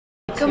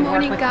Good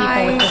morning,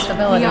 guys.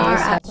 We are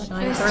at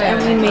breakfast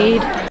and we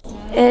made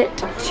it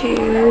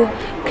to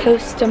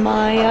Costa,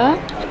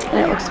 and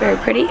it looks very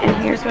pretty. And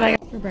here's what I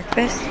got for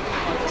breakfast: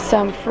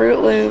 some Fruit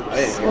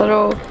Loops,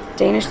 little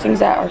Danish things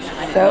that are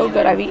so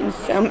good. I've eaten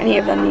so many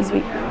of them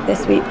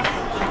this week.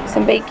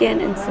 Some bacon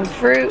and some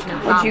fruit.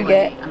 What'd you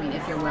get?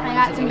 I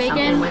got some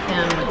bacon,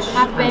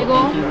 half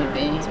bagel,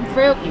 some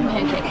fruit, and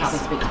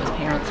pancakes.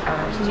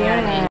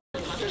 Yeah.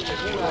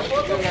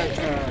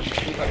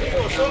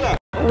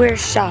 We're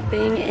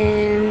shopping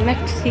in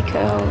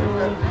Mexico,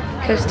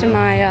 Costa,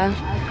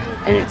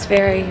 and it's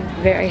very,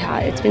 very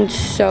hot. It's been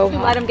so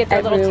hot. Let them get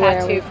their little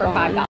tattoo for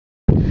 $5.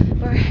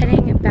 We're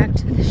heading back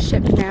to the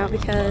ship now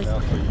because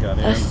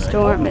a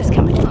storm is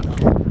coming up.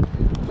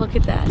 Look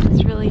at that.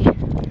 It's really,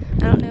 I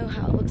don't know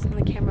how it looks on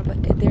the camera,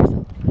 but there's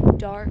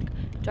dark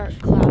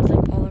clouds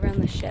like all around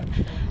the ship.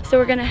 So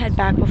we're gonna head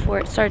back before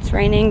it starts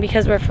raining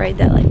because we're afraid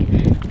that like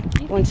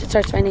once it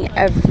starts raining,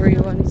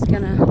 everyone's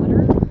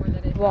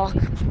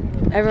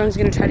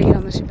gonna try to get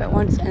on the ship at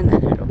once, and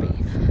then it'll be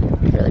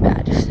really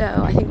bad.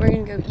 So I think we're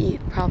gonna go eat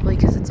probably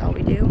because it's all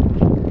we do.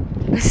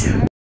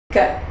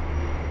 Good.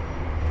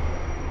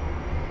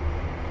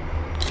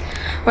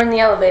 We're in the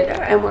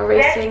elevator and we're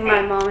racing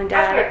my mom and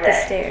dad up the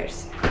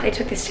stairs. They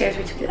took the stairs,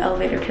 we took the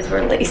elevator because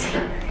we're lazy.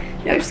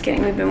 No, just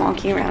kidding. We've been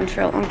walking around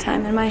for a long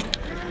time and my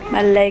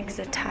legs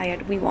are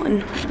tired. We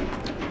won.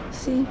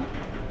 See?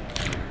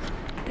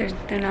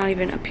 They're not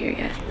even up here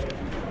yet.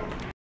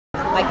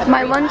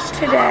 My lunch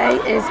today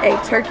is a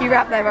turkey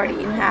wrap that I've already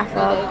eaten half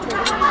of,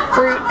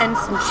 fruit and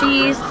some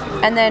cheese,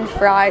 and then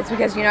fries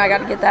because, you know, I got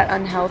to get that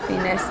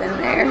unhealthiness in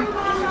there.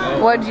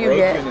 What'd you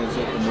get?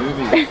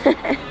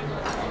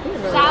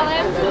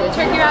 Salad,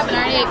 turkey wrap, and I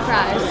already ate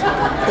fries.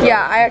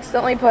 Yeah, I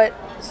accidentally put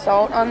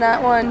salt on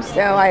that one,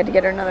 so I had to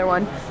get her another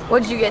one.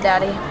 What'd you get,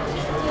 Daddy?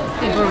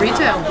 A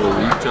burrito.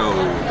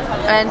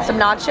 And some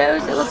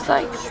nachos, it looks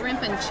like.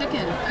 Shrimp and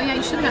chicken. Oh yeah,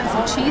 you should have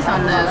gotten some cheese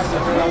on those.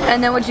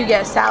 And then what'd you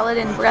get? Salad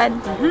and bread?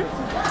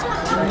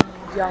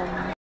 Mm-hmm.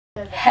 Yum.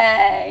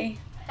 Hey.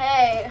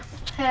 Hey.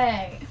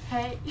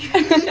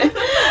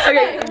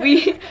 Okay,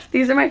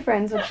 these are my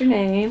friends. What's your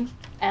name?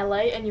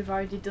 LA, and you've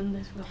already done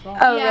this before.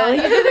 Oh, yeah,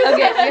 really?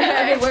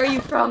 Okay, where are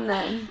you from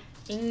then?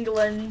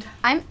 England.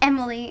 I'm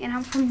Emily, and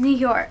I'm from New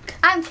York.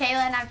 I'm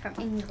Kayla, and I'm from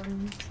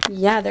England.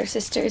 Yeah, they're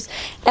sisters.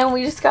 And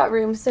we just got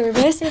room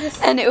service,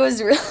 and it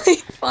was really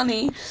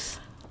funny.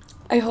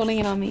 Are you holding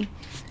it on me?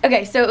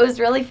 Okay, so it was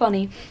really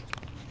funny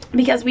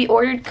because we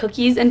ordered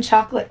cookies and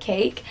chocolate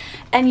cake,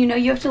 and you know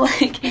you have to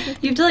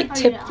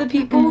tip the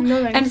people,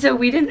 and so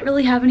we didn't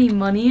really have any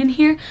money in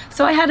here,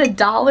 so I had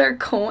 $1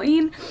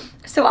 coin.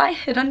 So I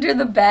hid under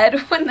the bed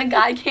when the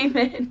guy came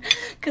in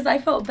because I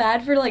felt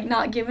bad for like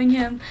not giving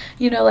him,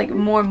 you know, like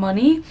more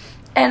money.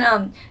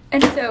 And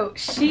so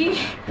the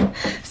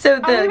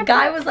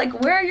guy was like,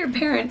 "Where are your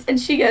parents?" And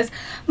she goes,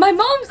 "My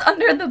mom's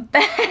under the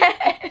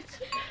bed."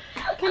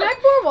 Can I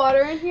pour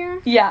water in here?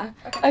 Yeah.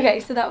 Okay,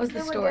 so that was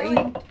the story.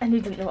 And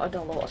you didn't know what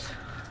 $1 was.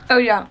 Oh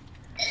yeah.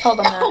 Hold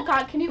on that. Oh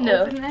God, can you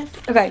open this?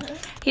 Okay.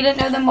 He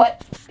didn't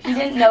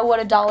know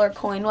what $1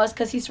 coin was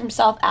because he's from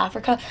South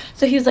Africa.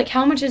 So he was like,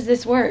 "How much is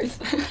this worth?"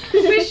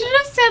 We should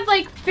have said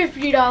like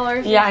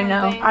 $50. Yeah, I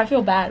know. I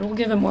feel bad. We'll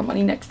give him more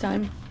money next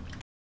time.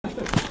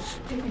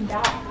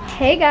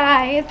 Hey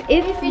guys,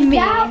 it's me,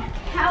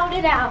 Count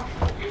it out.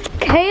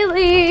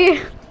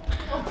 Kaylee,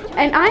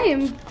 and I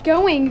am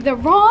going the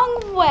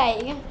wrong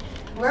way.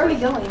 Where are we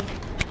going?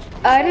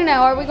 I don't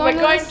know. Are we going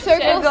to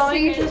Circle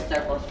C?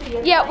 Circle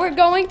C. Yeah, we're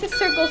going to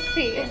Circle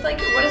C. It's like,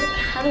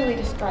 how do we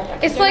describe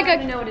it? It's like I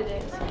don't even know what it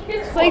is.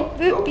 It's like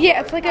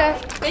it's like a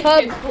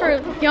club for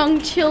young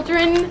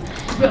children,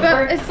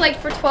 but it's like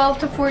for 12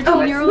 to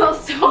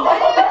 14-year-olds. Oh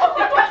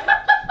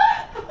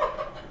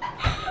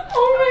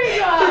my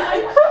God.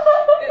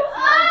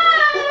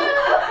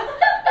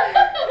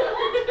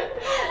 It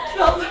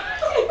smells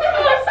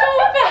so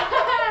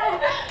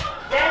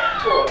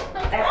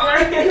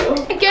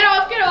bad. Get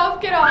off.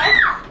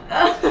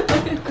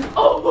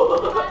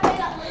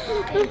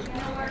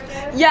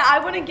 Yeah, I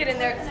wouldn't get in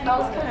there. It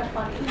smells kind of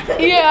funny.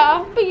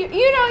 Yeah, but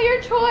you know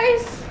your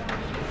choice.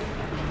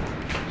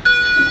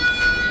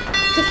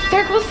 To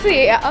Circle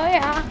C. Oh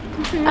yeah.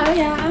 Oh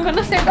yeah. I'm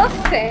gonna Circle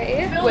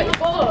C. Wait.